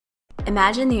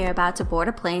Imagine that you're about to board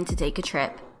a plane to take a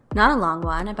trip. Not a long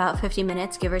one, about 50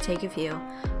 minutes give or take a few.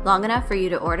 Long enough for you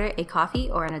to order a coffee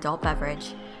or an adult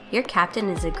beverage. Your captain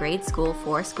is a grade school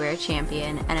Foursquare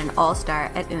champion and an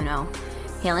all-star at Uno.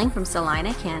 Hailing from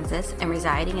Salina, Kansas, and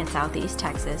residing in Southeast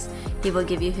Texas, he will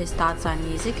give you his thoughts on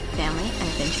music, family, and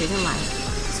adventures in life.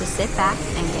 So sit back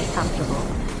and get comfortable.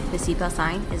 The seatbelt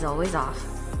sign is always off.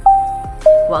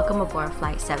 Welcome aboard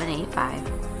Flight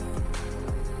 785.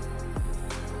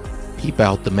 Keep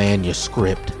out the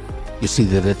manuscript. You see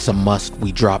that it's a must.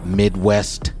 We drop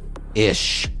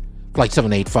Midwest-ish. Flight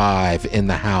 785 in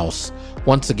the house.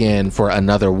 Once again for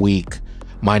another week.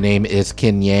 My name is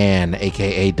Ken Yan,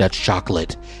 a.k.a. Dutch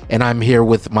Chocolate. And I'm here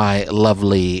with my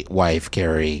lovely wife,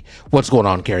 Carrie. What's going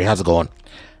on, Carrie? How's it going?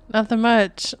 Nothing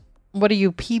much. What are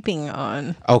you peeping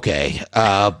on? Okay.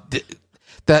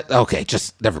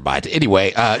 Just never mind. Anyway,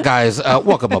 guys,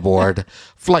 welcome aboard.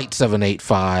 Flight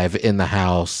 785 in the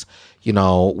house. You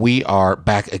know, we are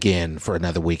back again for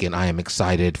another week, and I am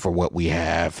excited for what we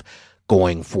have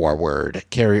going forward.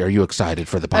 Carrie, are you excited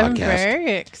for the podcast? I'm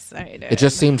very excited. It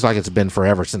just seems like it's been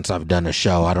forever since I've done a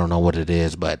show. I don't know what it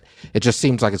is, but it just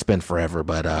seems like it's been forever.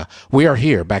 But we are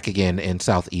here back again in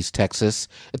Southeast Texas.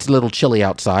 It's a little chilly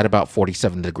outside, about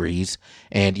 47 degrees.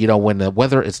 And, you know, when the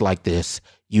weather is like this,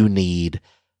 you need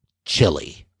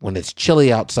chili. When it's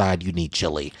chilly outside, you need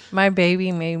chili. My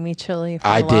baby made me chili for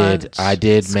lunch. I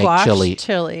did Squash make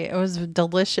chili. It was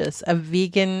delicious. A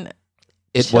vegan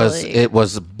chili. It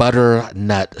was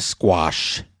butternut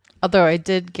squash. Although I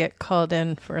did get called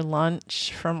in for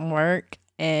lunch from work,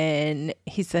 and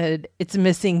he said it's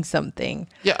missing something.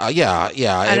 Yeah.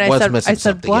 And it was missing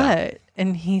something. I said, what? Yeah.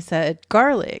 And he said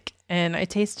garlic. And I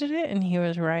tasted it, and he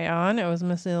was right on. It was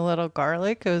missing a little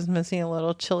garlic. It was missing a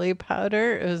little chili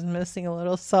powder. It was missing a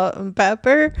little salt and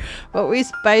pepper. But we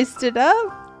spiced it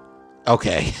up.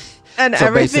 Okay. And so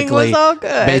everything was all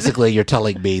good. Basically, you're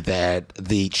telling me that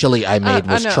the chili I made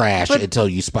was trash until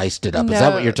you spiced it up. Is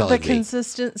that what you're telling me? The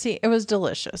consistency, it was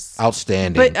delicious.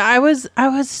 Outstanding. But I was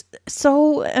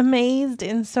so amazed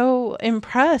and so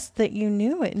impressed that you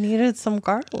knew it needed some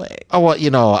garlic. Oh, well,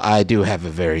 you know, I do have a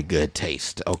very good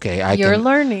taste, okay? You're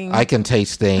learning. I can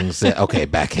taste things that, okay,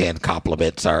 backhand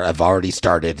compliments I've already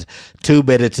started 2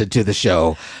 minutes into the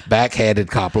show. Backhanded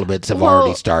compliments have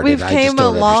already started. We've came a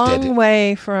long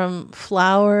way from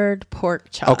floured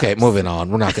pork chops. Okay, moving on.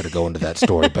 We're not going to go into that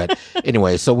story, but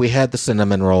anyway, so we had the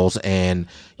cinnamon rolls, and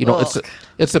you know,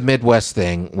 it's a Midwest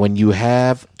thing. When you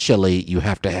have chili, you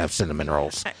have to have cinnamon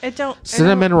rolls.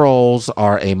 Cinnamon rolls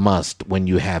are a must when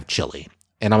you have chili,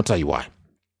 and I'll tell you why.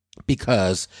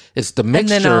 Because it's the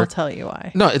mixture. And then I'll tell you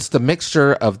why. No, it's the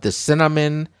mixture of the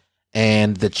cinnamon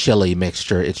and the chili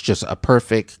mixture. It's just a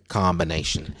perfect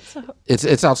combination.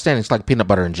 It's outstanding. It's like peanut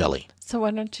butter and jelly. So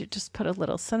why don't you just put a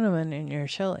little cinnamon in your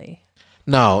chili?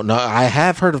 No, I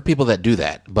have heard of people that do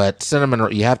that, but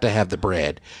cinnamon, you have to have the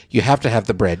bread. You have to have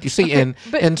the bread. You see, in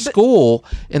school,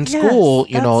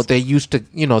 you know, they used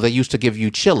to give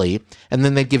you chili, and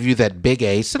then they give you that big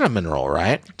A cinnamon roll,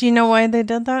 right? Do you know why they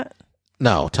did that?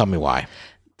 No, tell me why.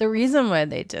 The reason why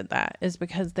they did that is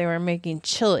because they were making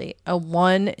chili a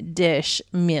one-dish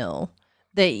meal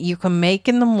that you can make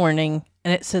in the morning,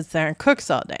 and it sits there and cooks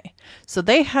all day. So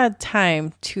they had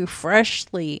time to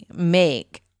freshly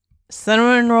make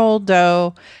cinnamon roll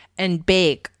dough and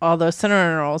bake all those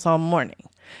cinnamon rolls all morning.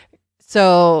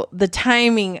 So the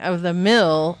timing of the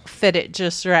meal fit it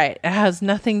just right. It has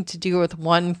nothing to do with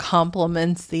one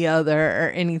complements the other or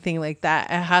anything like that.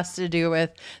 It has to do with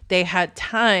they had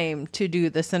time to do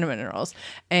the cinnamon rolls.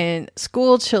 And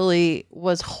school chili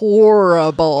was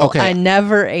horrible. Okay. I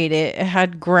never ate it. It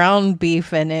had ground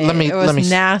beef in it. It was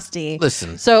nasty.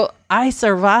 Listen. So I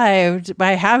survived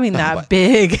by having that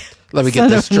big Let me get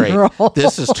this straight. Roll.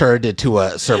 This has turned into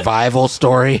a survival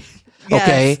story. Yes.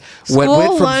 Okay.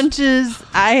 School lunches,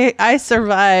 I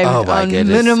survived on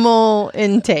minimal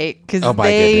intake because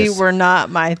they were not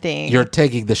my thing. You're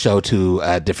taking the show to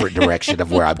a different direction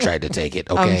of where I'm trying to take it.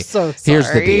 Okay. I'm so sorry.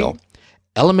 Here's the deal.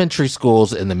 Elementary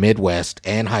schools in the Midwest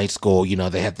and high school, you know,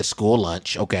 they had the school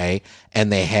lunch, okay?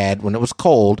 And they had, when it was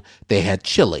cold, they had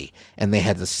chili. And they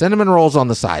had the cinnamon rolls on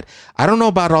the side. I don't know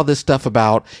about all this stuff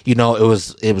about, you know,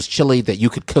 it was chili that you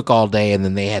could cook all day and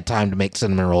then they had time to make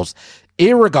cinnamon rolls.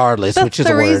 Irregardless, which is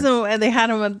the a word. reason why they had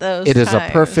them at those It is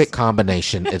times. a perfect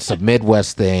combination. It's a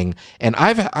Midwest thing. And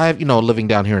I've you know, living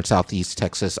down here in Southeast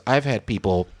Texas, I've had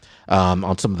people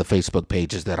on some of the Facebook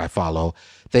pages that I follow,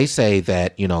 they say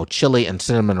that, you know, chili and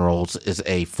cinnamon rolls is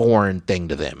a foreign thing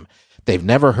to them. They've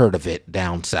never heard of it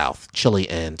down south, chili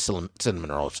and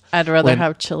cinnamon rolls. I'd rather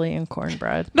have chili and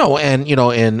cornbread. No, and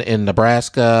in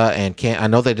Nebraska and I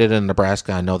know they did it in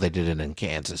Nebraska. I know they did it in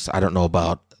Kansas. I don't know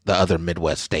about the other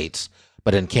Midwest states,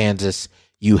 but in Kansas,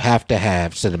 you have to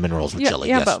have cinnamon rolls with chili.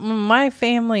 Yeah, yes. but when my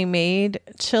family made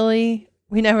chili,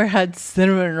 we never had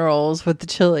cinnamon rolls with the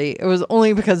chili. It was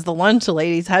only because the lunch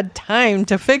ladies had time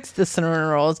to fix the cinnamon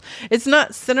rolls. It's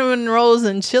not cinnamon rolls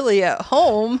and chili at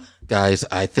home. Guys,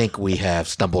 I think we have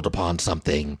stumbled upon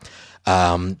something.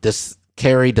 This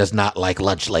Carrie does not like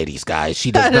lunch ladies, guys.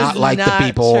 She does not like the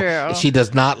people. True. She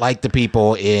does not like the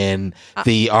people in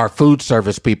our food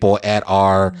service people at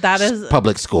our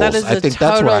public schools. That is I think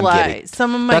that's what I'm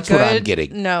getting. That's what I'm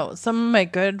getting. No, some of my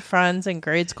good friends in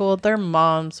grade school, their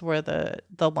moms were the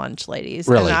lunch ladies.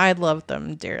 Really? And I loved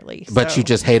them dearly. But you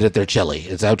just hated their chili.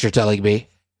 Is that what you're telling me?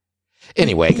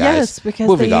 Anyway, guys. Yes,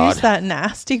 because they use that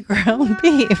nasty ground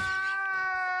beef.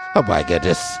 Oh my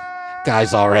goodness.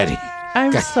 Guys already.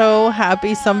 I'm so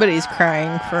happy somebody's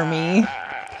crying for me.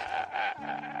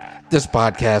 This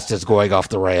podcast is going off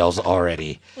the rails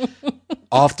already.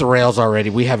 Off the rails already.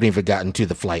 We haven't even gotten to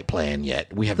the flight plan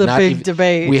yet. We have the big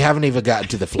debate. We haven't even gotten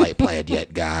to the flight plan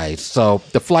yet, guys. So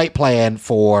the flight plan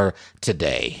for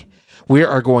today, we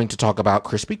are going to talk about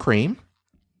Krispy Kreme.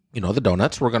 You know, the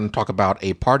donuts. We're going to talk about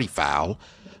a party foul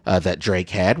that Drake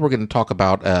had. We're going to talk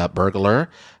about a burglar.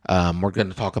 We're going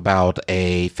to talk about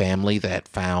a family that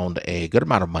found a good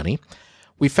amount of money.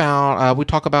 We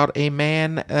talk about a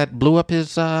man that blew up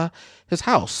his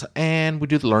house, and we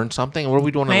do learn something. What are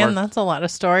we doing? Man, that's a lot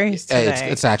of stories today.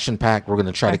 It's action packed. We're going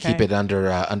to try to keep it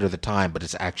under the time, but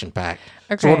it's action packed.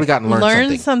 Okay. So what we got?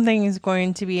 Learn something is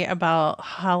going to be about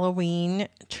Halloween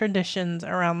traditions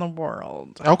around the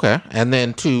world. Okay, and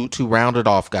then to round it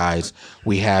off, guys,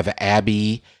 we have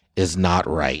Abby is Not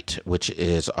Right, which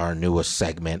is our newest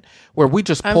segment where we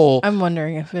just pull. I'm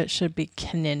wondering if it should be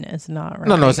Kenan is Not Right.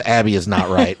 No, it's Abby is Not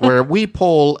Right, where we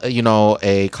pull,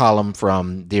 a column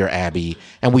from Dear Abby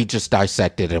and we just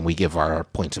dissect it and we give our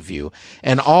points of view.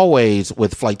 And always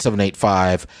with Flight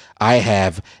 785, I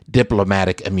have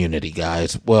diplomatic immunity,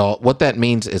 guys. Well, what that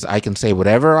means is I can say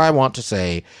whatever I want to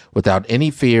say without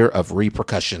any fear of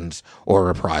repercussions or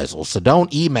reprisals. So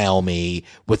don't email me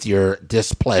with your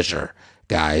displeasure.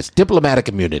 Guys, diplomatic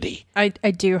immunity. I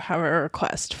do have a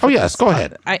request. Oh, yes, go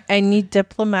ahead. I need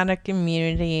diplomatic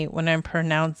immunity when I'm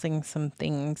pronouncing some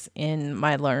things in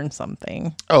my Learn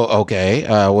Something. Oh, okay.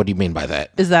 What do you mean by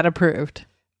that? Is that approved?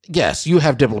 Yes, you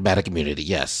have diplomatic immunity.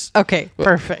 Yes. Okay,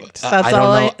 perfect. That's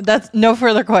all. That's no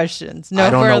further questions. No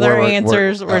further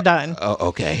answers. We're done.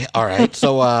 Okay. All right.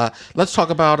 So let's talk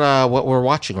about what we're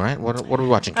watching. Right? What are we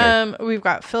watching? Karen? We've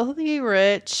got Filthy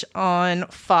Rich on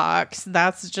Fox.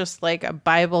 That's just like a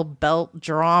Bible Belt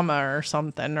drama or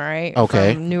something, right?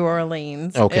 Okay. From New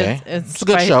Orleans. Okay. It's a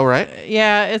good show, right?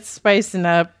 Yeah, it's spicing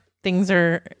up.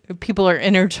 People are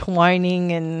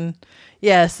intertwining and.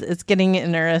 Yes, it's getting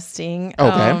interesting.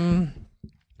 Okay.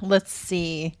 Let's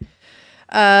see.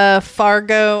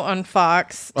 Fargo on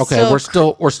Fox. Okay, we're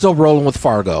still rolling with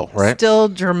Fargo, right? Still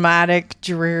dramatic,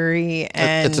 dreary,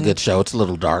 and it's a good show. It's a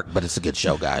little dark, but it's a good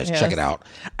show, guys. Yes. Check it out.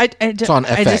 It's on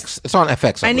FX. It's on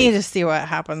FX. I need to see what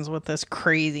happens with this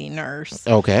crazy nurse.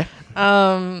 Okay.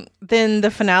 Then the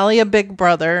finale of Big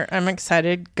Brother. I'm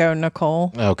excited. Go,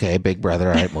 Nicole. Okay, Big Brother.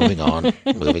 All right, moving on.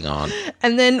 Moving on.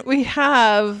 And then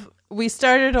we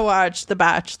started to watch The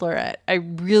Bachelorette. I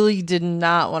really did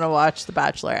not want to watch The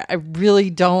Bachelorette. I really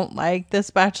don't like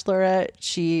this Bachelorette.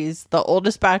 She's the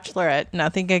oldest Bachelorette.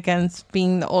 Nothing against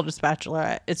being the oldest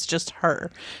Bachelorette. It's just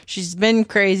her. She's been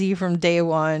crazy from day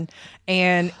one.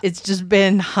 And it's just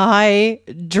been high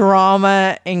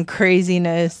drama and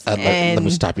craziness. Let me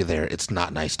stop you there. It's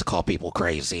not nice to call people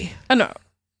crazy. I know.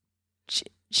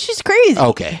 She's crazy.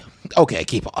 Okay,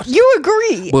 keep on. You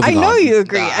agree. Moving I know on. you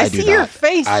agree. I see your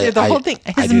face through the whole thing.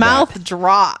 His mouth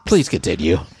drops. Please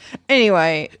continue.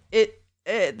 Anyway,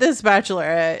 this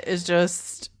Bachelorette is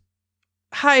just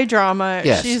high drama.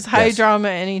 Yes, she's high drama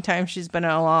anytime she's been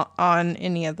on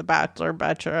any of the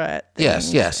Bachelorette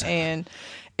things. Yes. And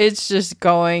it's just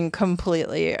going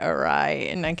completely awry,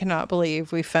 and I cannot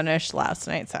believe we finished last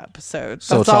night's episode.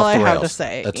 That's all I have to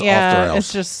say. It's off the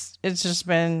rails. It's just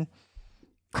been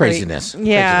craziness.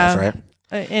 Yeah. Craziness,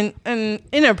 right? And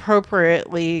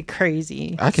inappropriately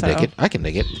crazy. I can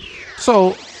dig it.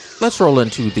 So let's roll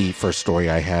into the first story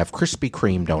I have. Krispy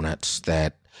Kreme donuts,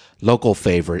 that local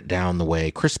favorite down the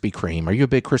way. Krispy Kreme. Are you a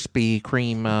big Krispy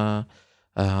Kreme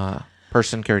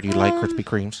person? Carrie, do you like Krispy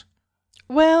Kremes?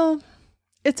 Well,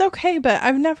 it's okay, but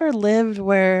I've never lived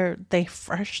where they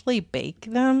freshly bake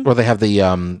them. Well, they have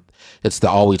the it's the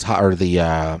always hot, or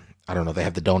the I don't know, they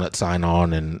have the donut sign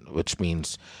on, and which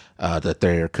means that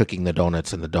they're cooking the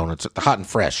donuts, and the donuts are hot and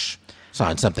fresh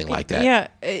sign, something like that.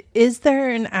 Yeah. Is there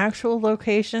an actual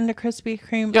location to Krispy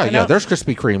Kreme? Yeah. There's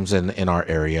Krispy Kremes in our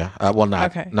area. Well,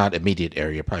 Okay. not immediate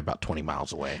area, probably about 20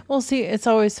 miles away. Well, see, it's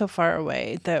always so far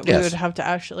away that we would have to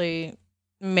actually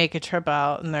make a trip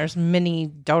out, and there's many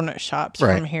donut shops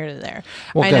from here to there.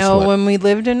 Well, I guess know what? when we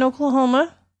lived in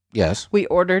Oklahoma, Yes. we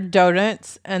ordered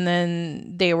donuts, and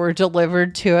then they were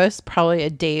delivered to us probably a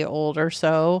day old or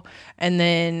so. And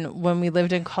then when we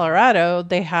lived in Colorado,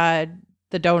 they had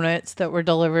the donuts that were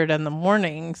delivered in the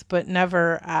mornings, but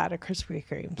never at a Krispy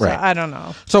Kreme. So Right. I don't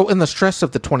know. So in the stress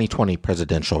of the 2020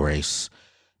 presidential race,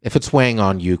 if it's weighing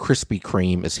on you, Krispy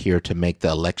Kreme is here to make the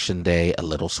election day a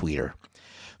little sweeter.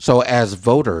 So as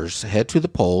voters head to the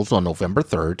polls on November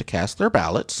 3rd to cast their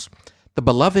ballots, the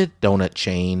beloved donut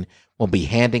chain will be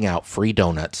handing out free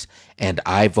donuts and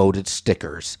I voted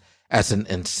stickers as an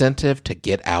incentive to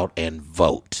get out and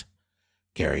vote.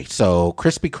 Gary. So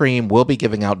Krispy Kreme will be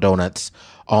giving out donuts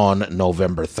on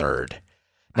November 3rd.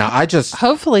 Now,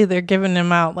 Hopefully they're giving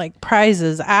them out like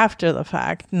prizes after the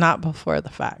fact, not before the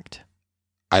fact.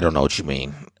 I don't know what you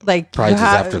mean. Like Prizes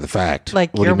after the fact.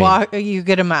 Like What do you mean? you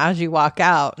get them as you walk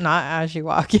out, not as you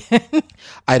walk in.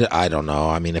 I don't know.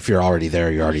 I mean, if you're already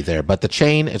there, you're already there. But the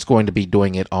chain is going to be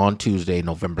doing it on Tuesday,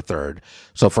 November 3rd.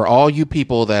 So for all you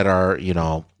people that are,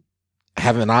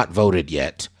 have not voted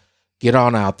yet, get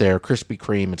on out there. Krispy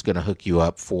Kreme is going to hook you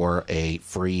up for a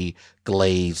free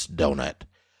glazed donut.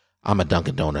 I'm a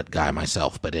Dunkin' Donut guy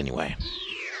myself, but anyway.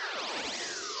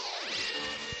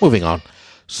 Moving on.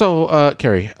 So,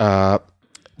 Carrie,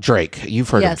 Drake. You've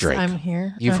heard of Drake. I'm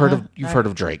here. You've heard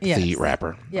of Drake, yes. the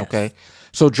rapper. Yes. Okay.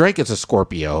 So Drake is a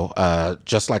Scorpio,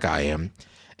 just like I am,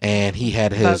 and he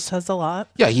had That his says a lot.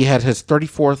 he had his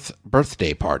 34th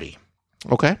birthday party.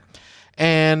 Okay,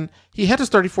 and he had his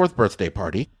 34th birthday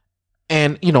party,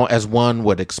 and as one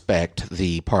would expect,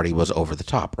 the party was over the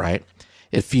top, right?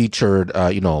 It featured,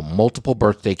 multiple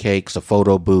birthday cakes, a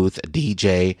photo booth, a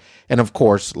DJ, and of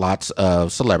course, lots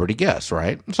of celebrity guests,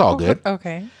 right? It's all good.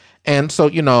 Okay. And so,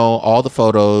 all the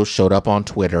photos showed up on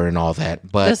Twitter and all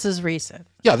that. But This is recent.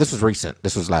 yeah, this was recent.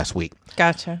 This was last week.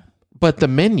 Gotcha. But the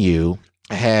menu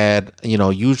had,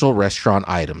 usual restaurant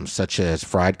items such as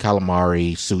fried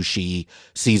calamari, sushi,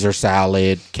 Caesar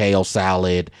salad, kale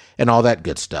salad, and all that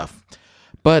good stuff.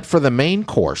 But for the main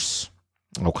course,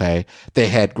 okay, they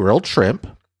had grilled shrimp,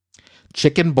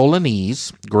 chicken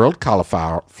bolognese, grilled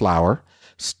cauliflower,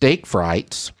 steak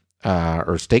fries,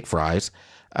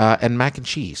 and mac and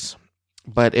cheese.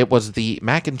 But it was the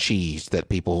mac and cheese that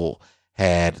people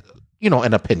had,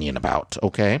 an opinion about,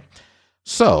 okay?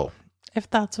 So, If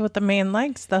that's what the man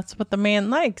likes, that's what the man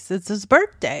likes. It's his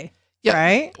birthday. yeah.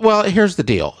 Right? Well, here's the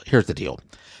deal.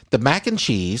 The mac and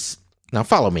cheese, now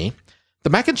follow me. The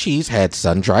mac and cheese had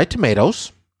sun-dried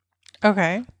tomatoes,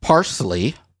 Okay.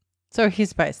 parsley, So he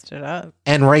spiced it up.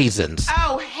 and raisins.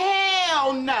 Oh,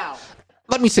 hell no.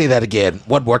 Let me say that again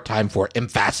one more time for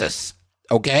emphasis,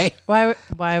 okay?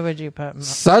 Why would you put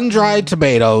Sun-dried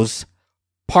tomatoes,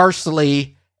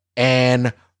 parsley,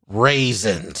 and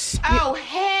raisins. Oh,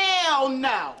 hell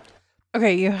no.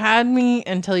 Okay, you had me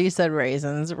until you said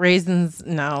raisins. Raisins,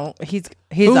 no. He's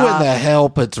Who off. in the hell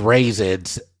puts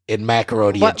raisins in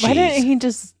macaroni and cheese? Why didn't he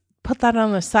just put that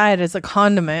on the side as a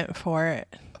condiment for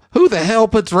it? Who the hell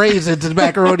puts raisins in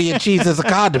macaroni and cheese as a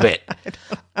condiment?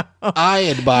 I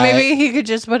and my Maybe he could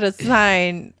just put a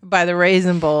sign by the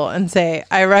raisin bowl and say,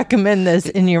 "I recommend this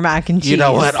in your mac and cheese." You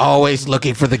know what? Always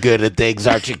looking for the good in things,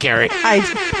 aren't you, Carrie?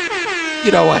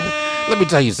 You know what? Let me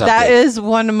tell you something. That is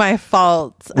one of my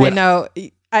faults. When- I know.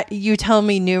 You tell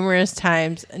me numerous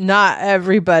times, not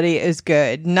everybody is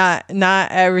good. Not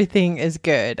everything is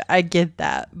good. I get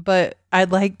that, but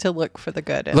I'd like to look for the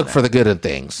good in Look it. for the good in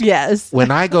things. Yes.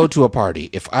 When I go to a party,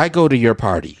 if I go to your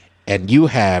party and you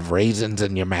have raisins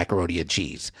in your macaroni and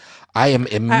cheese, I am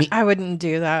I wouldn't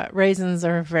do that. Raisins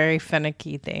are a very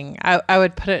finicky thing. I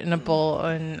would put it in a bowl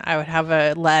and I would have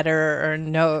a letter or a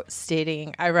note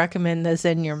stating, "I recommend this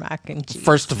in your mac and cheese."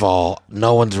 First of all,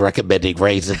 no one's recommending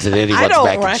raisins in anyone's don't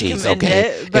mac and cheese, recommend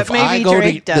okay? it, but maybe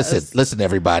Drake does. Listen,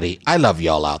 everybody. I love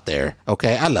y'all out there,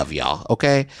 okay? I love y'all,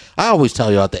 okay? I always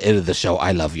tell you at the end of the show,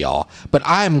 I love y'all. But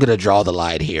I'm going to draw the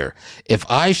line here. If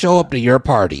I show up to your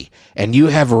party and you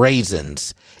have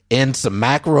raisins in some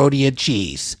macaroni and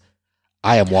cheese,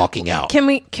 I am walking out. Can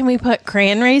we put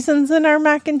crayon raisins in our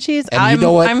mac and cheese? And you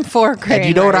know what? I'm for crayon And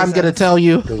you know what I'm going to raisins. tell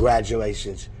you?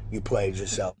 Congratulations. you played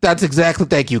yourself. That's exactly.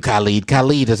 Thank you, Khalid.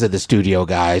 Khalid is in the studio,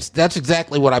 guys. That's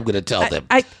exactly what I'm going to tell them.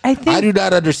 I think I do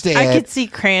not understand. I could see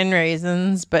cran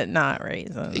raisins, but not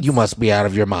raisins. You must be out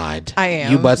of your mind. I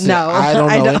am. You must. No, I don't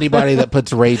I know don't. anybody that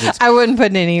puts raisins. I wouldn't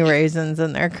put any raisins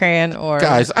in there, cran or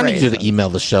Guys, I need you to raisins. email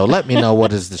the show. Let me know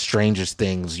what is the strangest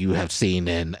things you have seen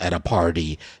at a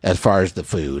party as far as the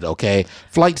food, okay?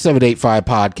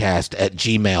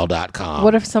 Flight785podcast@gmail.com.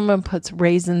 What if someone puts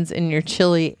raisins in your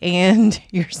chili and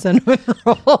your cinnamon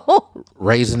roll?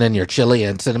 Raisin in your chili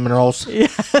and cinnamon rolls?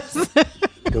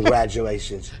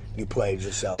 Congratulations, you played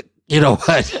yourself. You know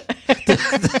what?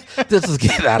 This is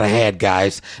getting out of hand,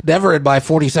 guys. Never in my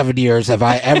 47 years have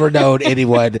I ever known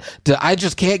anyone I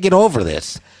just can't get over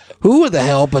this. Who the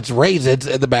hell puts raisins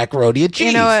in the macaroni and cheese?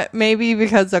 You know what? Maybe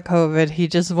because of COVID, he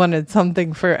just wanted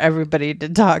something for everybody to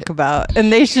talk about.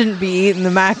 And they shouldn't be eating the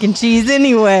mac and cheese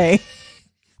anyway.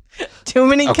 Too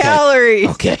many calories.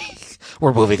 Okay.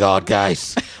 We're moving on,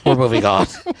 guys. We're moving on.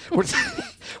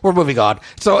 We're moving on.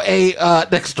 So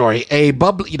next story.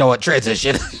 You know what?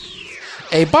 Transition.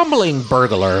 A bumbling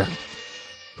burglar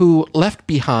who left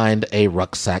behind a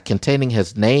rucksack containing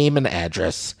his name and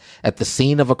address at the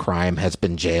scene of a crime has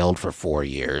been jailed for 4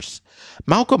 years.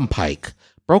 Malcolm Pike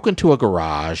broke into a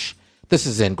garage. This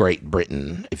is in Great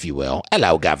Britain, if you will.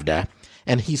 Hello, governor.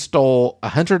 And he stole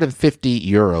 150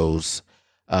 euros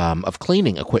of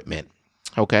cleaning equipment.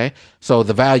 Okay, so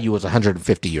the value was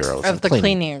 150 euros Of the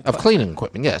cleaning of cleaning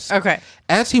equipment. Yes. Okay.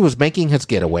 As he was making his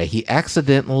getaway, he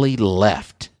accidentally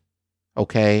left.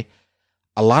 Okay,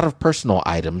 a lot of personal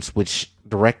items, which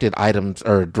directed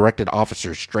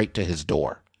officers straight to his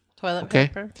door. Toilet Okay.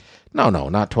 paper? No,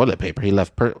 not toilet paper. He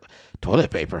left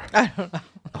toilet paper. I don't know.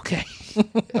 Okay.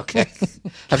 Okay.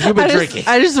 Have you been drinking?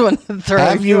 I just wanted to throw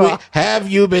Have you off.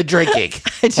 you been drinking?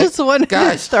 I just wanted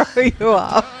Guys. to throw you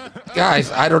off. Guys,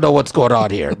 I don't know what's going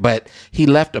on here, but he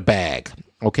left a bag,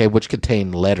 okay, which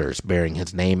contained letters bearing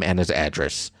his name and his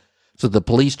address. So the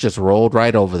police just rolled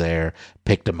right over there,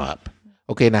 picked him up.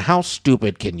 Okay, now how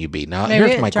stupid can you be? Now, Maybe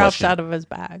here's my it dropped question. out of his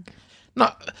bag.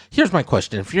 No, here's my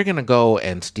question. If you're going to go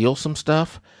and steal some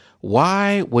stuff,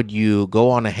 why would you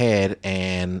go on ahead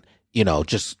and,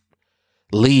 just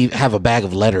have a bag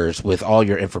of letters with all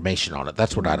your information on it?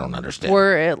 That's what I don't understand.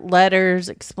 Were it letters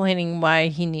explaining why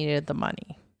he needed the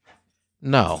money?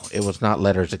 No, it was not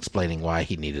letters explaining why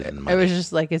he needed the money. It was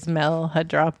just like his mail had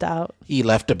dropped out. He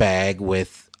left a bag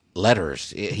with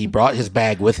letters. He brought his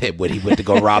bag with him when he went to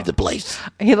go rob the place.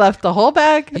 He left the whole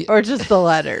bag or just the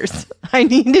letters? I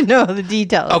need to know the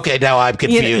details. Okay, now I'm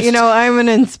confused. I'm an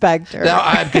inspector. Now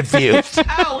I'm confused.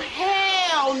 Oh,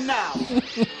 hell no.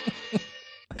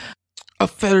 A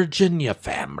Virginia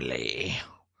family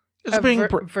is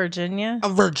Virginia? a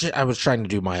virgin. I was trying to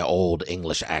do my old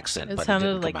English accent, It but sounded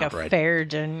it didn't like come out a right.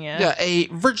 Virginia. Yeah, a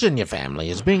Virginia family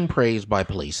is being praised by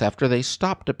police after they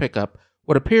stopped to pick up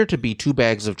what appeared to be 2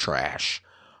 bags of trash,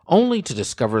 only to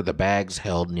discover the bags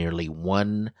held nearly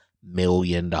 $1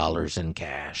 million in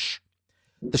cash.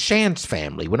 The Shantz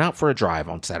family went out for a drive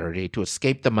on Saturday to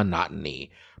escape the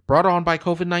monotony brought on by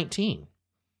COVID-19.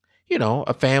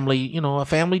 A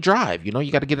family drive.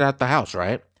 You got to get out the house,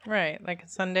 right? Right, like a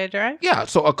Sunday drive? Yeah,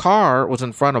 so a car was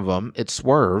in front of them. It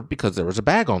swerved because there was a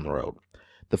bag on the road.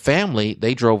 The family,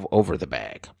 they drove over the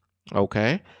bag.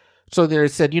 Okay? So they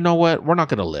said, you know what? We're not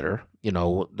going to litter.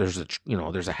 There's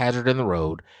a hazard in the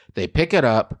road. They pick it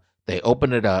up. They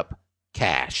open it up.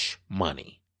 Cash,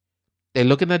 money. They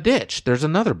look in the ditch. There's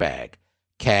another bag.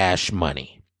 Cash,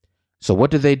 money. So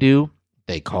what did they do?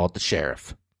 They called the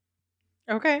sheriff.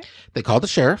 Okay. They called the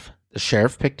sheriff. The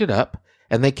sheriff picked it up,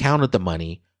 and they counted the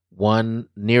money.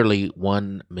 Nearly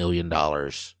 $1 million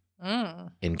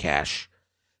in cash.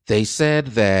 They said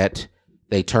that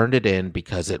they turned it in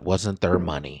because it wasn't their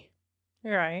money.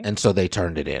 You're right. And so they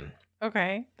turned it in.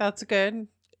 Okay, that's good.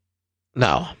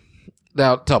 No.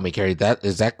 Now, tell me, Carrie,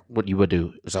 is that what you would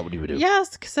do? Is that what you would do?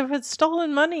 Yes, because if it's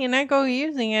stolen money and I go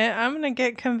using it, I'm going to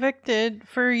get convicted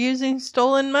for using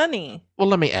stolen money. Well,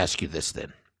 let me ask you this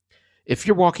then. If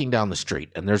you're walking down the street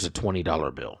and there's a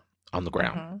 $20 bill on the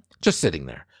ground, just sitting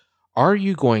there, are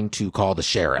you going to call the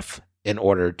sheriff in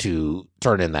order to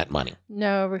turn in that money?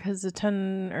 No, because the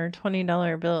 $10 or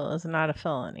 $20 bill is not a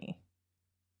felony.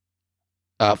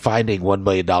 Finding $1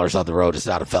 million on the road is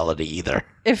not a felony either.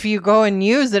 If you go and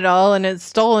use it all and it's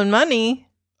stolen money.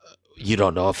 You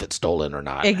don't know if it's stolen or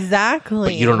not. Exactly.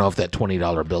 But you don't know if that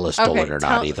 $20 bill is stolen or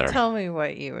not either. Tell me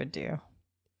what you would do.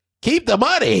 keep the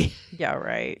money. Yeah,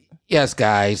 right. Yes,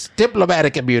 guys.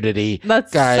 Diplomatic immunity.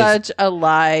 That's guys, such a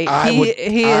lie. I He would is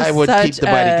keep such the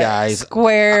money, a guys.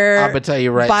 Square. I'm gonna tell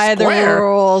you right. By Square. the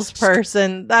rules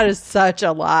person. That is such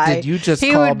a lie. Did you just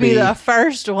He call would be me- the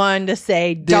first one to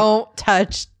say, "Don't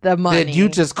touch the money." Did you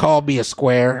just call me a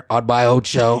square on my own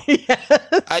show?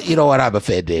 Yes. You know what? I'm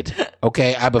offended.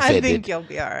 Okay, I'm I offended. think you'll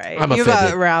be all right. I'm You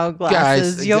offended. got round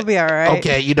glasses. Guys, You'll be all right.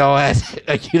 Okay, you know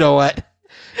what? You know what?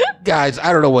 Guys,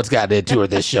 I don't know what's gotten into her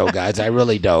this show, guys. I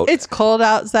really don't. It's cold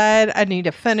outside. I need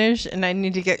to finish, and I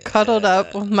need to get cuddled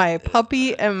up with my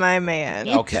puppy and my man.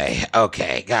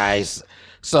 Okay, guys.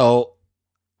 So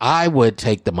I would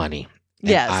take the money. And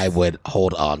Yes. I would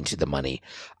hold on to the money.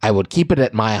 I would keep it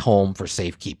at my home for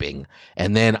safekeeping,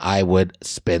 and then I would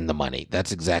spend the money.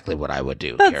 That's exactly what I would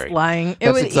do, That's Carrie. lying. It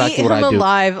That's would exactly eat what him I do.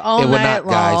 alive all It would night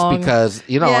not, guys, long. because,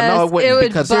 no, Yes, it wouldn't, would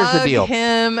because here's the bug deal.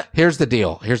 Him Here's the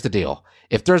deal.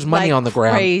 If there's money like on the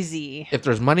ground, crazy. if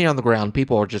there's money on the ground,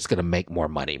 people are just going to make more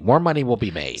money. More money will be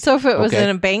made. So if it was okay? in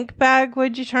a bank bag,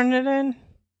 would you turn it in?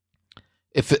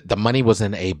 If the money was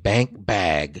in a bank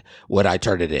bag, would I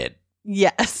turn it in?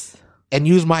 Yes. And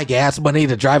use my gas money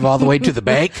to drive all the way to the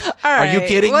bank? All Are you right,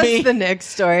 kidding what's me? What's the next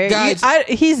story? Guys-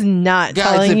 He's not Guys,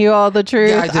 telling if- you all the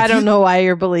truth. guys, if I don't you- know why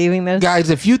you're believing this. Guys,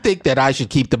 if you think that I should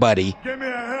keep the money, Give me a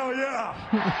hell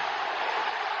yeah.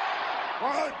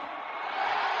 What?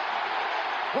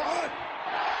 What?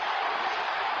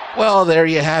 well, there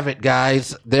you have it,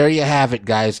 guys. There you have it,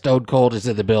 guys. Stone Cold is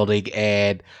in the building,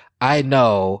 and I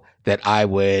know that I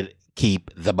would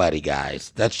keep the money,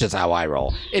 guys. That's just how I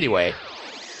roll. Anyway,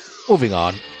 moving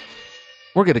on.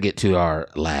 We're going to get to our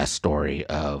last story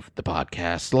of the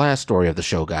podcast, last story of the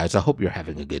show, guys. I hope you're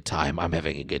having a good time. I'm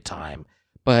having a good time.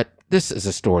 But this is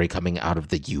a story coming out of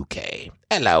the UK.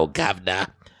 Hello, Governor.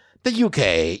 The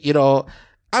UK,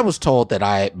 I was told that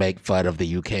I make fun of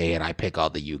the UK and I pick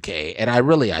on the UK, and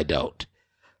I don't.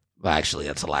 Well, actually,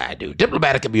 that's a lie. I do.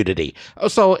 Diplomatic immunity.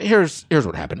 So here's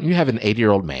what happened. You have an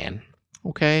 80-year-old man,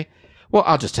 okay? Well,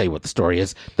 I'll just tell you what the story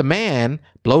is. The man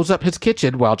blows up his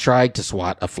kitchen while trying to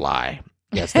swat a fly.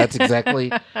 Yes, that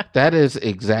is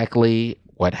exactly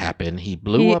what happened. He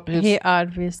blew up his... He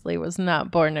obviously was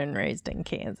not born and raised in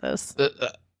Kansas.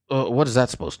 what is that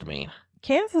supposed to mean?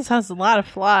 Kansas has a lot of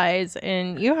flies,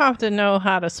 and you have to know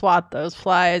how to swat those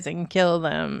flies and kill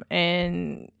them.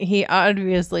 And he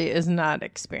obviously is not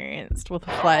experienced with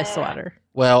a fly swatter.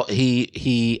 Well,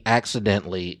 he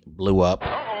accidentally blew up.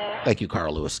 Thank you,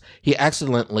 Carl Lewis. He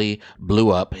accidentally blew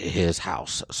up his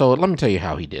house. So let me tell you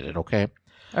how he did it, okay?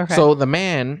 Okay. So the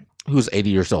man, who's 80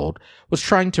 years old, was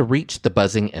trying to reach the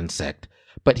buzzing insect,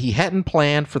 but he hadn't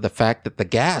planned for the fact that the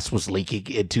gas was leaking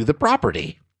into the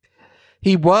property.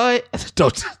 He was...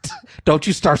 Don't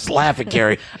you start laughing,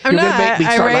 Carrie. I'm You're not. gonna make me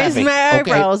I start raised laughing, my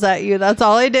okay? eyebrows at you. That's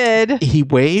all I did. He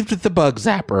waved the bug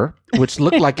zapper, which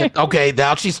looked like it. Okay,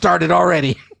 now she started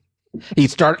already.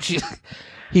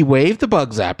 He waved the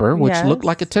bug zapper, which Yes. looked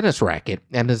like a tennis racket,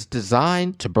 and is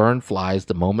designed to burn flies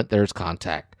the moment there's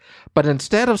contact. But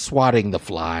instead of swatting the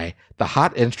fly, the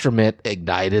hot instrument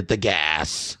ignited the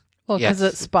gas. Well, because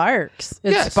Yes. it sparks.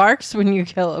 It Yes. sparks when you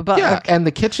kill a bug. Yeah, and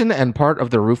the kitchen and part of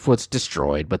the roof was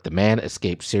destroyed, but the man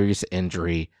escaped serious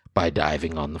injury by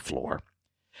diving on the floor.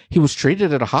 He was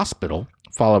treated at a hospital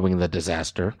following the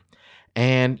disaster,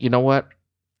 and you know what?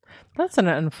 That's an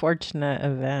unfortunate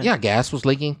event. Yeah, gas was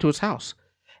leaking to his house.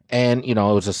 And, it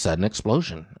was a sudden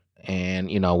explosion. And,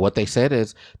 what they said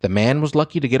is the man was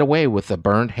lucky to get away with a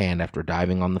burned hand after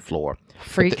diving on the floor.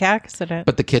 Freak accident.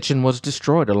 But the kitchen was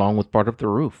destroyed along with part of the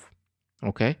roof.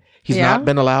 Okay? He's Yeah. not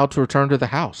been allowed to return to the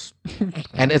house.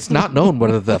 And it's not known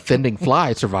whether the offending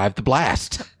fly survived the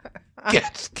blast.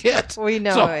 Get. We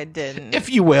know So, it didn't. If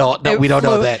you will. No, we don't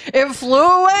know that. It flew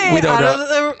away We don't out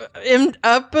know. of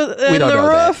up in We don't the know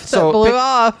that. roof that So blew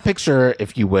off. Picture,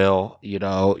 if you will,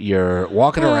 you're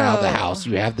walking around the house.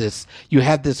 You have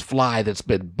this fly that's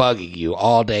been bugging you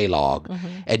all day long,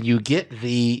 and you get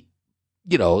the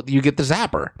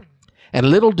zapper, and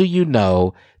little do you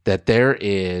know that there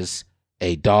is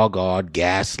a doggone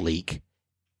gas leak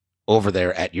over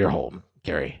there at your home,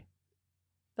 Carrie.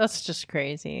 That's just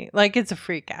crazy. Like, it's a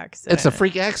freak accident. It's a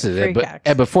freak accident, Freak but accident.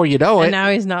 and before you know it, And now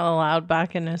he's not allowed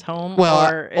back in his home?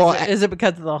 Well, Or is it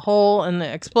because of the hole and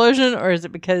the explosion? Or is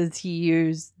it because he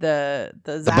used the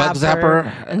bug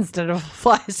zapper? instead of a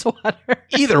fly swatter?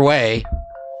 either way.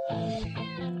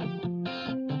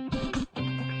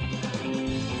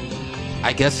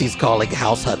 I guess he's calling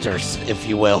house hunters, if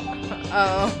you will.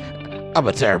 Oh. I'm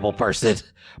a terrible person.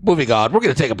 Moving on. We're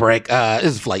going to take a break. This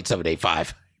is Flight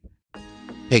 785.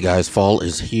 Hey guys, fall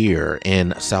is here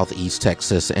in southeast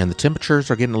Texas, and the temperatures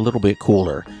are getting a little bit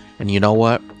cooler. And you know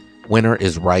what? Winter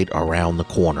is right around the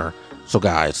corner. So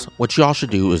guys, what y'all should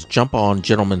do is jump on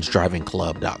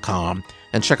gentlemansdrivingclub.com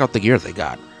and check out the gear they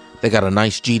got. They got a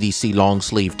nice GDC long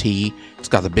sleeve tee. It's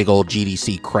got the big old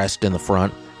GDC crest in the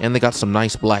front, and they got some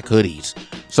nice black hoodies.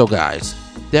 So guys,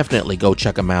 definitely go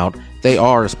check them out. They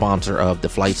are a sponsor of the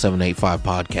Flight 785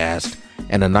 podcast,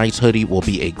 and a nice hoodie will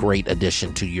be a great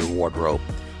addition to your wardrobe.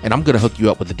 And I'm going to hook you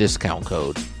up with a discount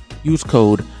code. Use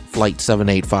code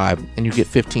Flight785 and you get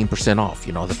 15% off.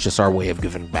 You know, that's just our way of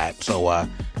giving back. So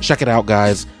check it out,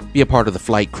 guys. Be a part of the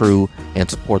flight crew and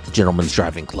support the Gentleman's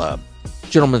Driving Club.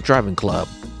 Gentleman's Driving Club,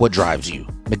 what drives you?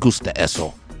 Me gusta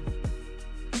eso.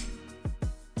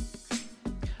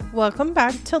 Welcome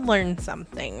back to Learn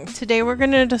Something. Today we're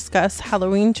going to discuss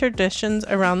Halloween traditions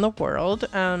around the world.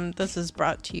 This is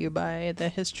brought to you by the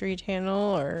History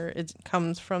Channel, or it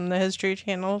comes from the History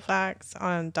Channel facts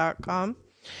on .com.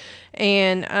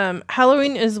 And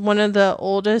Halloween is one of the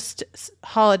oldest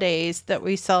holidays that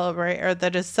we celebrate, or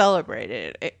that is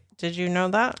celebrated. Did you know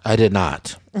that? I did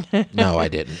not. No, I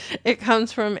didn't. It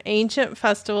comes from ancient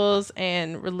festivals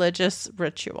and religious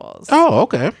rituals. Oh,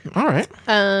 okay. All right.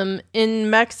 In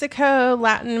Mexico,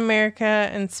 Latin America,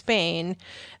 and Spain,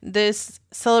 this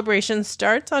celebration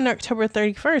starts on October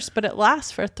 31st, but it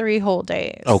lasts for 3 whole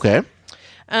days. Okay.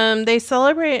 They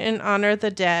celebrate and honor the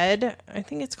dead. I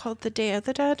think it's called the Day of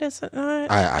the Dead, is it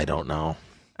not? I don't know.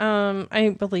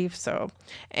 I believe so.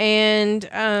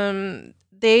 And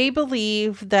they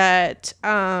believe that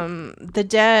the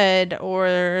dead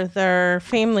or their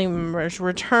family members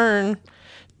return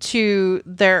to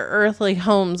their earthly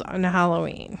homes on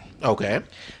Halloween. Okay.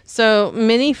 So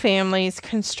many families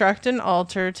construct an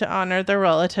altar to honor their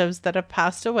relatives that have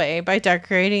passed away by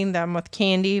decorating them with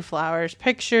candy, flowers,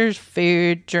 pictures,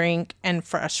 food, drink, and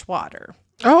fresh water.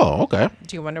 Oh, okay.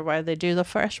 Do you wonder why they do the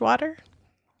fresh water?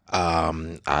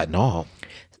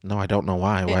 No, I don't know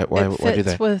why. Why It do fits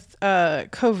they? with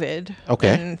COVID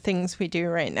and things we do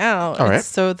right now. All right. It's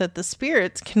so that the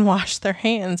spirits can wash their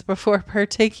hands before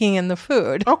partaking in the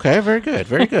food. Okay, very good.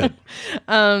 Very good.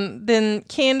 Then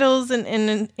candles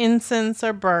and incense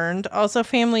are burned. Also,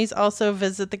 families also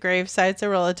visit the gravesites of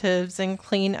relatives and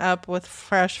clean up the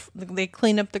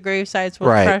gravesites with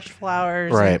Right. fresh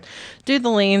flowers. Right. And do the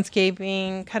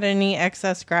landscaping, cut any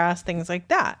excess grass, things like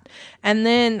that. And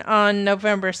then on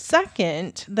November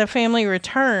 2nd, the family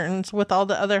returns with all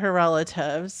the other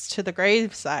relatives to the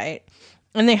gravesite,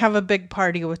 and they have a big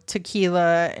party with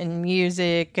tequila and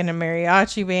music and a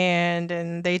mariachi band,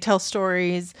 and they tell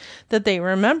stories that they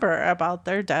remember about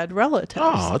their dead relatives.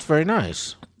 Oh, that's very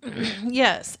nice.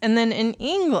 Yes. And then in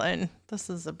England, this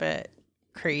is a bit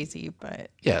crazy,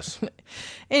 but Yes.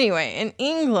 anyway, in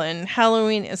England,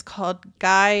 Halloween is called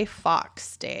Guy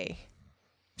Fawkes Day.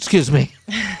 Excuse me.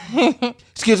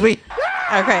 Excuse me.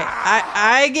 Okay,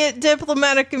 I get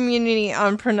diplomatic immunity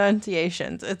on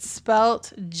pronunciations. It's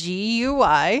spelt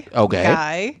G-U-I. Okay.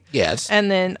 Guy. Yes.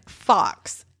 And then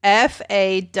Fox.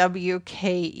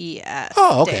 F-A-W-K-E-S.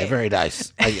 Oh, okay. Day. Very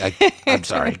nice. I'm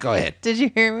sorry. Go ahead. Did you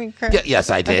hear me correctly? Yes,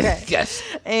 I did. Okay. Yes.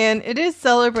 And it is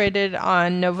celebrated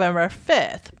on November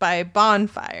 5th by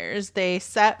bonfires. They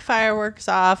set fireworks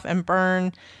off and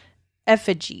burn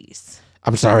effigies.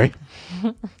 I'm sorry.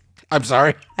 I'm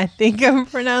sorry. I think I'm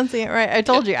pronouncing it right. I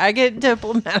told you, I get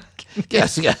diplomatic.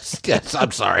 Yes.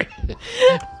 I'm sorry.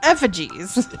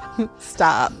 Effigies.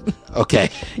 Stop. Okay.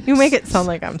 You make it sound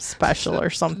like I'm special or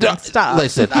something. Stop.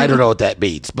 Listen, I don't know what that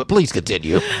means, but please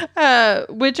continue. So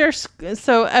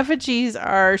effigies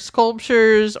are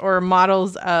sculptures or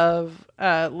models of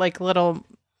like little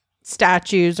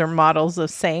statues or models of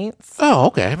saints. Oh,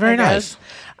 okay. Very nice.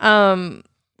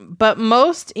 But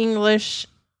most English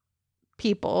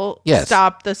people Yes.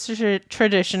 stopped this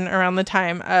tradition around the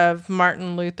time of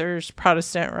Martin Luther's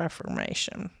Protestant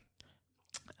Reformation.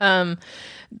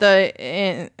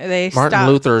 They Martin stopped.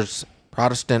 Luther's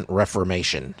Protestant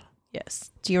Reformation. Yes.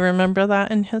 Do you remember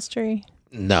that in history?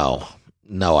 No,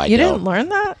 I You don't. didn't learn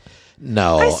that?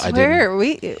 No, I I didn't.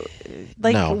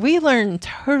 swear, No. we learned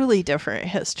totally different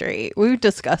history. We've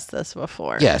discussed this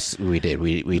before. Yes, we did.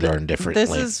 We learned differently.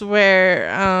 This is where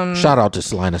Shout out to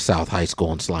Salina South High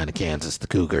School in Salina, Kansas, the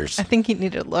Cougars. I think you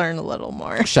need to learn a little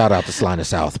more. Shout out to Salina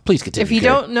South. Please continue. If you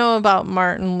Karen. don't know about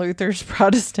Martin Luther's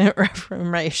Protestant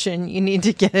Reformation, you need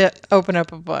to open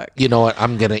up a book. You know what?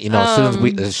 I'm gonna. As soon as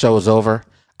the show is over,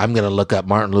 I'm gonna look up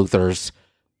Martin Luther's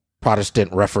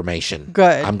Protestant Reformation.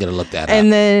 Good. I'm gonna look that up.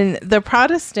 And then the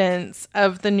Protestants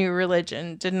of the new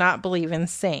religion did not believe in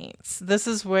saints. This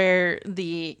is where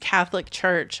the Catholic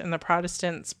Church and the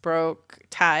Protestants broke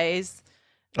ties.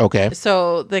 Okay.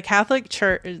 So the Catholic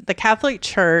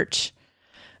Church,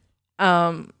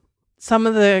 some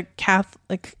of the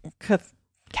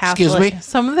Catholic, Excuse me?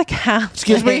 some of the Catholics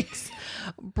Excuse me?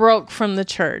 broke from the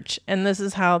church, and this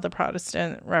is how the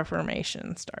Protestant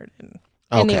Reformation started.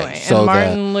 Okay, Anyway, so and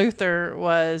Martin Luther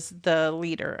was the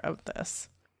leader of this.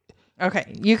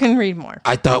 Okay, you can read more.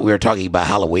 I thought we were talking about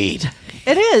Halloween.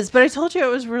 It is, but I told you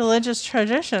it was religious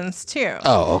traditions too.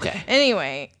 Oh, okay.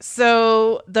 Anyway,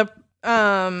 so the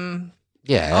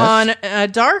Yes. on a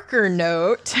darker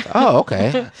note, Oh,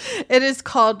 okay. it is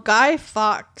called Guy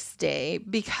Fawkes Day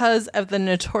because of the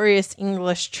notorious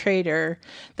English traitor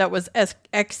that was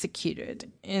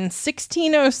executed. In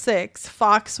 1606,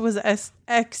 Fawkes was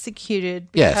executed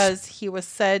Yes. because he was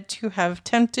said to have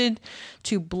attempted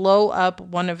to blow up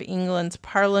one of England's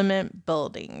parliament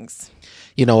buildings.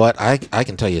 You know what? I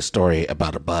can tell you a story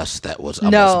about a bus that was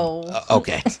almost... No.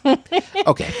 Okay.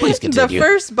 Okay, please The continue.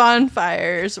 first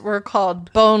bonfires were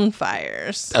called bone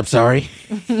fires. I'm sorry.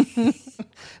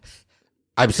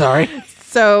 I'm sorry.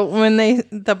 So when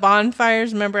the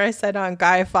bonfires, remember I said on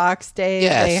Guy Fawkes Day,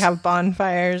 Yes. they have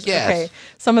bonfires? Yes. Okay.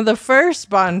 Some of the first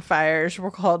bonfires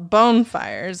were called bone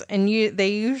fires, and they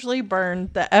usually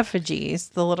burned the effigies,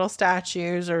 the little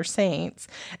statues or saints,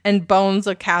 and bones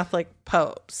of Catholic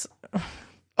popes.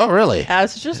 Oh, really?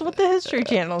 That's just what the History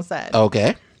Channel said.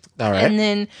 Okay. All right. And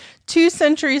then 2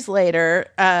 centuries later,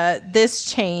 this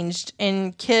changed,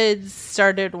 and kids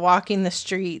started walking the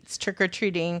streets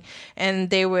trick-or-treating, and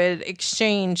they would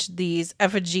exchange these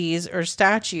effigies or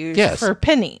statues Yes. for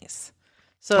pennies.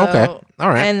 So, Okay. All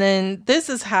right. And then this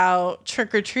is how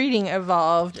trick-or-treating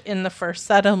evolved in the first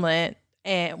settlement,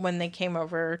 and when they came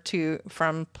over to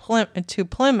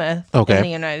Plymouth Okay. in the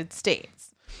United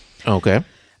States. Okay.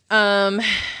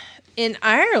 In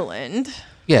Ireland...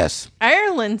 Yes.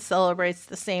 Ireland celebrates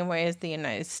the same way as the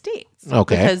United States.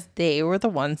 Okay. Because they were the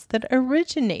ones that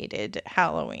originated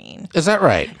Halloween. Is that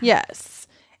right? Yes.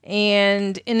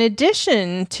 And in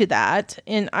addition to that,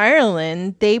 in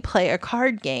Ireland, they play a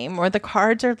card game where the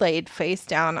cards are laid face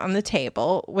down on the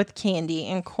table with candy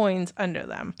and coins under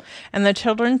them. And the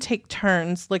children take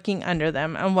turns looking under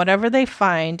them, and whatever they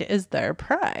find is their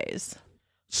prize.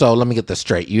 So let me get this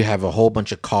straight. You have a whole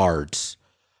bunch of cards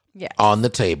Yes. on the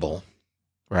table,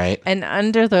 right? And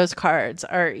under those cards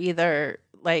are either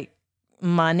like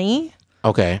money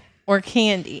Okay. or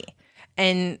candy.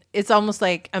 And it's almost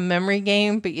like a memory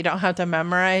game, but you don't have to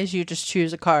memorize. You just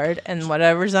choose a card, and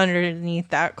whatever's underneath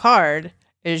that card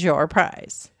is your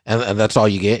prize. And that's all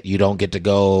you get? You don't get to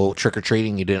go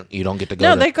trick-or-treating? You don't get to go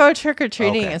No, to... they go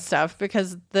trick-or-treating Okay. and stuff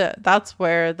because that's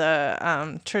where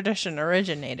the tradition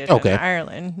originated Okay. in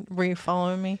Ireland. Were you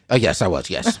following me? Yes, I was.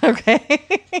 Yes. Okay.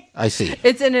 I see.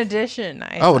 It's an addition.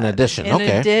 Oh, an addition. In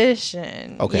Okay.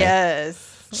 addition. Okay. Yes.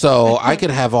 So I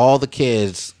could have all the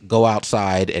kids go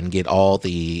outside and get all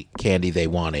the candy they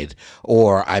wanted,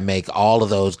 or I make all of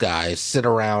those guys sit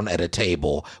around at a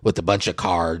table with a bunch of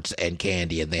cards and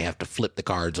candy, and they have to flip the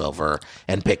cards over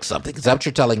and pick something. Is that what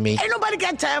you're telling me? Ain't nobody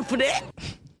got time for that.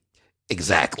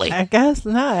 Exactly. I guess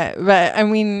not. But I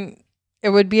mean,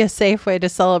 it would be a safe way to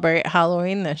celebrate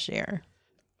Halloween this year.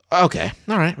 Okay.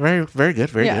 All right. Very, very good.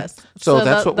 Very Yes. good. So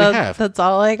that's what we have. That's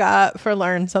all I got for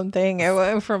Learn Something. It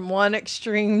went from one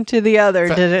extreme to the other,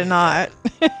 did it not?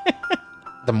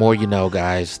 The more you know,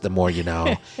 guys, the more you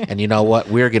know. And you know what?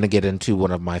 We're going to get into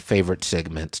one of my favorite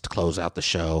segments to close out the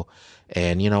show.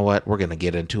 And you know what? We're going to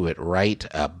get into it right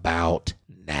about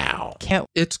now. Can't.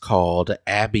 It's called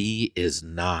Abby is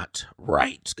Not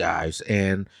Right, guys.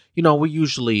 And, you know, we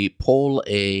usually pull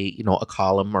a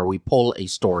column, or we pull a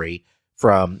story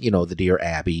from, the Dear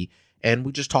Abby, and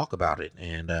we just talk about it.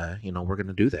 And, we're going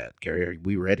to do that. Carrie, are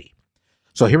we ready?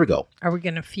 So here we go. Are we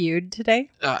going to feud today?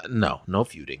 No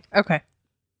feuding. Okay.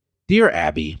 Dear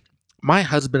Abby, my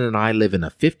husband and I live in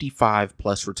a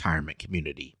 55-plus retirement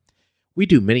community. We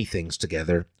do many things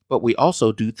together, but we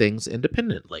also do things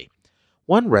independently.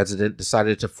 One resident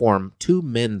decided to form 2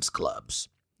 men's clubs.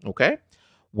 Okay?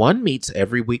 One meets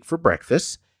every week for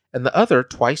breakfast, and the other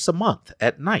twice a month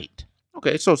at night.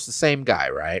 Okay, so it's the same guy,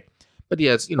 right? But he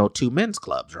has, 2 men's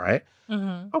clubs, right?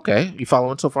 Mm-hmm. Okay, you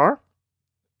following so far?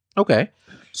 Okay.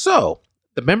 So,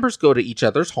 the members go to each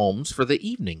other's homes for the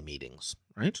evening meetings,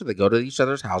 right? So they go to each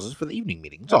other's houses for the evening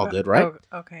meetings. It's all good, right?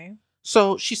 Okay.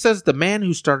 So she says the man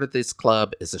who started this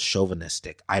club is a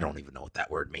chauvinistic. I don't even know what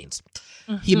that word means.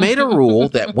 He made a rule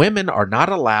that women are not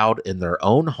allowed in their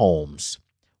own homes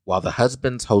while the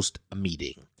husbands host a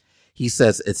meeting. He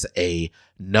says it's a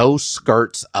no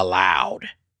skirts allowed.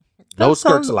 No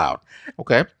skirts allowed.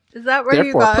 Okay. Is that where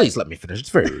Therefore, you got? please let me finish. It's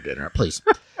very rude, Internet, please.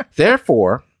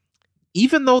 Therefore,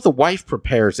 even though the wife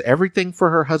prepares everything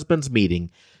for her husband's meeting,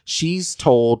 she's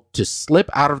told to slip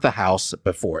out of the house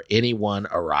before anyone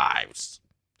arrives.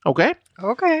 Okay?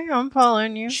 Okay, I'm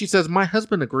following you. She says, my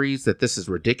husband agrees that this is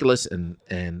ridiculous and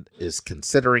is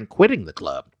considering quitting the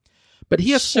club. But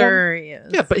he has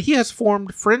he has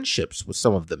formed friendships with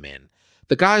some of the men.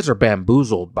 The guys are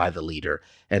bamboozled by the leader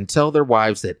and tell their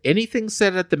wives that anything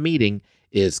said at the meeting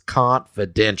is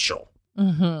confidential.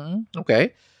 Mm-hmm.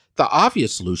 Okay? The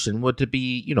obvious solution would to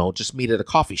be, just meet at a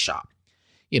coffee shop.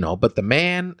 But the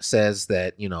man says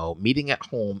that, meeting at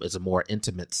home is a more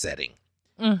intimate setting.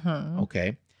 Mm-hmm.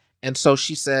 Okay? And so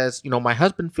she says, my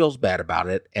husband feels bad about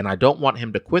it, and I don't want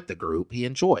him to quit the group he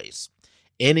enjoys.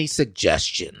 Any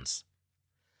suggestions?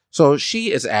 So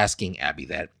she is asking Abby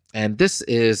that, and this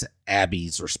is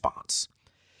Abby's response.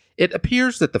 It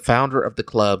appears that the founder of the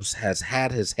clubs has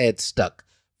had his head stuck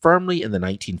firmly in the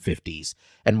 1950s,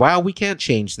 and while we can't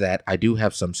change that, I do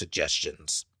have some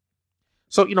suggestions.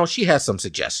 So, she has some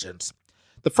suggestions.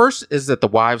 The first is that the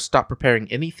wives stop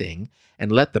preparing anything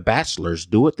and let the bachelors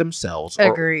do it themselves.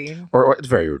 Agreed. Or it's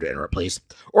very rude to interrupt, please.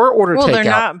 Or order takeout. Well, they're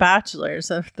not bachelors.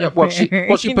 If they're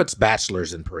she puts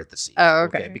bachelors in parentheses. Oh,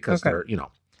 okay. Because they're,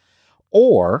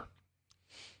 Or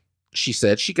she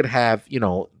said she could have,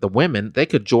 the women, they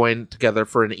could join together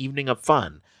for an evening of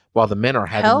fun while the men are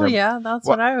having yeah, that's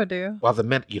what I would do. While the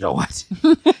men, you know what?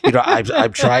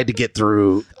 I've tried to get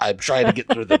through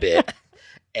the bit.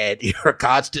 And you're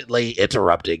constantly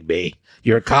interrupting me.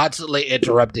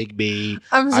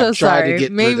 I'm so sorry.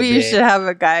 Maybe you should have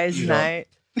a guys' night.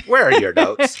 Where are your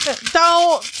notes?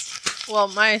 Don't. Well,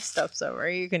 my stuff's over.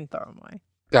 You can throw them away.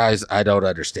 Guys, I don't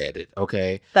understand it.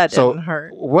 Okay, that didn't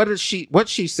hurt. What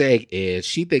she's saying is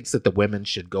she thinks that the women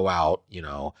should go out,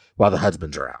 while the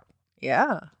husbands are out.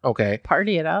 Yeah. Okay.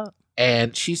 Party it up.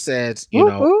 And she says,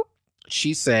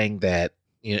 she's saying that,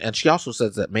 and she also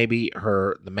says that maybe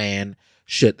the man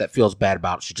that feels bad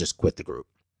about it should just quit the group.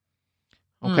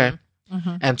 Okay.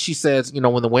 Mm-hmm. And she says,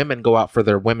 when the women go out for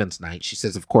their women's night, she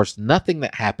says, of course, nothing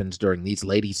that happens during these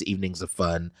ladies' evenings of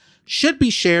fun should be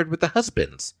shared with the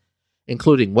husbands,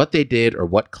 including what they did or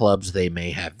what clubs they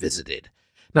may have visited.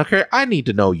 Now, Carrie, I need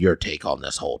to know your take on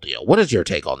this whole deal. What is your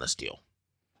take on this deal?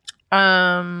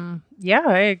 Yeah,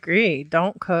 I agree.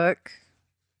 Don't cook.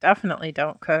 Definitely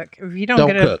don't cook. If you don't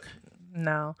cook.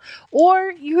 No.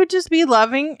 Or you could just be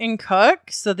loving and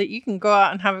cook so that you can go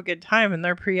out and have a good time and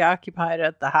they're preoccupied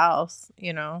at the house,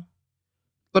 Let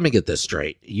me get this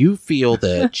straight. You feel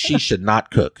that she should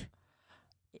not cook.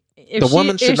 If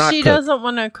she doesn't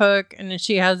want to cook and if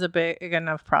she has a big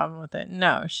enough problem with it,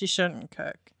 no, she shouldn't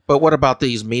cook. But what about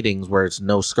these meetings where it's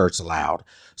no skirts allowed?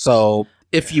 So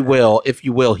if you will,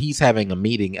 he's having a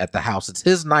meeting at the house. It's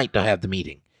his night to have the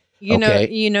meeting. You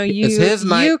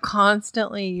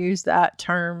constantly use that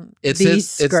term,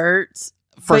 skirts.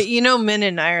 But men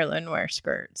in Ireland wear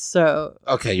skirts. So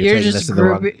okay, you're taking this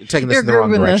in the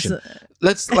wrong direction.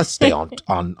 Let's stay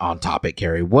on topic,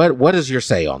 Carrie. What is your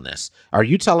say on this? Are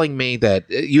you telling me that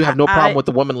you have no problem with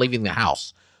the woman leaving the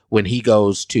house when he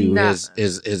goes to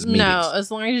his meetings? No,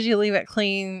 as long as you leave it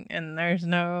clean and there's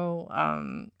no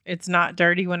it's not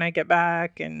dirty when I get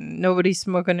back and nobody's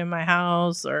smoking in my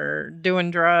house or doing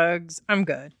drugs, I'm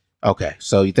good. Okay,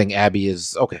 so you think Abby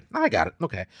is okay? I got it.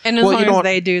 Okay, and as long as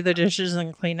they do the dishes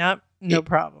and clean up, no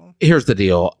problem. Here's the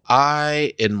deal: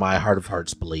 I, in my heart of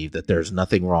hearts, believe that there's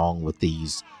nothing wrong with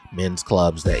these men's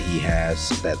clubs that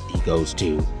he goes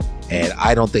to, and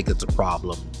I don't think it's a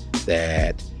problem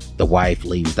that the wife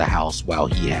leaves the house while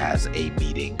he has a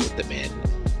meeting with the men,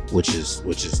 which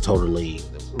is totally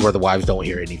where the wives don't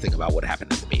hear anything about what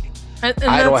happened at the meeting. And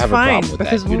I don't have a problem with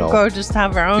because that, we'll go just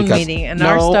have our own meeting, and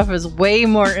our stuff is way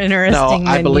more interesting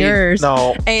than yours.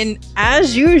 And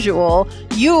as usual,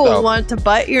 you will want to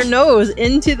butt your nose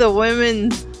into the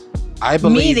women's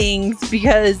meetings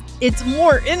because it's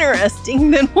more interesting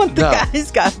than what the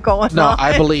guys got going on. No,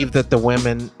 I believe that the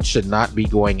women should not be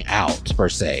going out per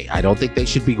se. I don't think they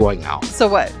should be going out. So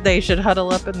what? They should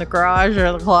huddle up in the garage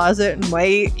or the closet and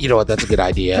wait? You know what? That's a good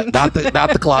idea. Not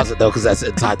the closet though, because that's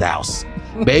inside the house.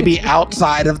 Maybe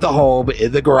outside of the home,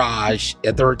 in the garage,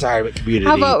 at the retirement community.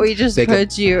 How about we just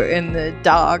put you in the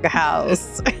dog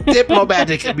house?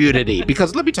 Diplomatic community.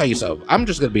 Because let me tell you something. I'm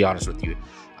just going to be honest with you.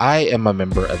 I am a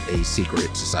member of a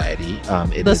secret society.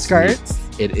 The skirts?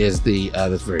 It is the,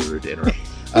 that's very rude to interrupt.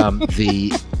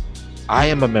 I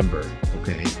am a member.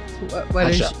 Okay. What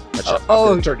Hush is? up, hush up. I'm Oh,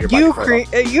 gonna turn your you microphone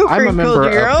off. you I'm a member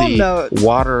crinkled your of own the notes.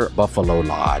 Water Buffalo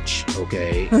Lodge,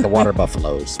 okay? The Water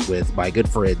Buffaloes with my good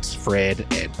friends Fred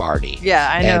and Barney. Yeah,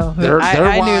 I And know. their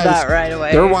I knew wives- that right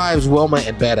away. Their wives, Wilma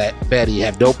and Betty,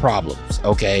 have no problems,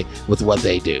 okay, with what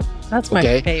they do. That's my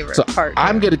Okay? favorite So part.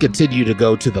 I'm going to continue to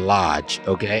go to the lodge,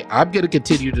 okay? I'm going to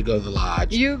continue to go to the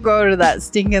lodge. You go to that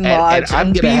stinking And lodge I'm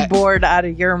and gonna be ha- bored out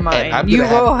of your mind. I'm You gonna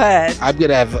go ahead. I'm going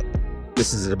to have,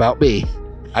 this is about me.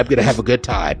 I'm going to have a good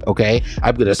time, okay?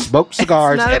 I'm going to smoke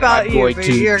cigars It's not and about I'm you, going but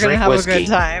to you're gonna drink have whiskey. a good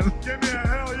time. Give me a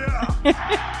hell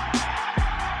yeah.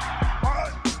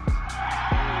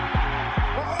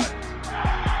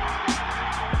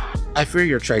 I fear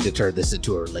you're trying to turn this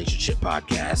into a relationship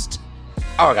podcast.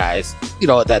 All right, guys. You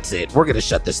know what? That's it. We're going to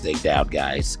shut this thing down,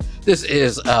 guys. This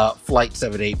is Flight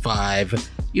 785.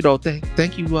 You know,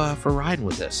 thank you for riding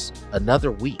with us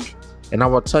another week. And I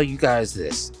will tell you guys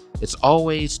this. It's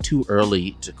always too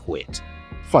early to quit.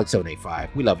 Flight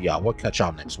 785. We love y'all. We'll catch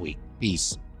y'all next week.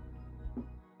 Peace.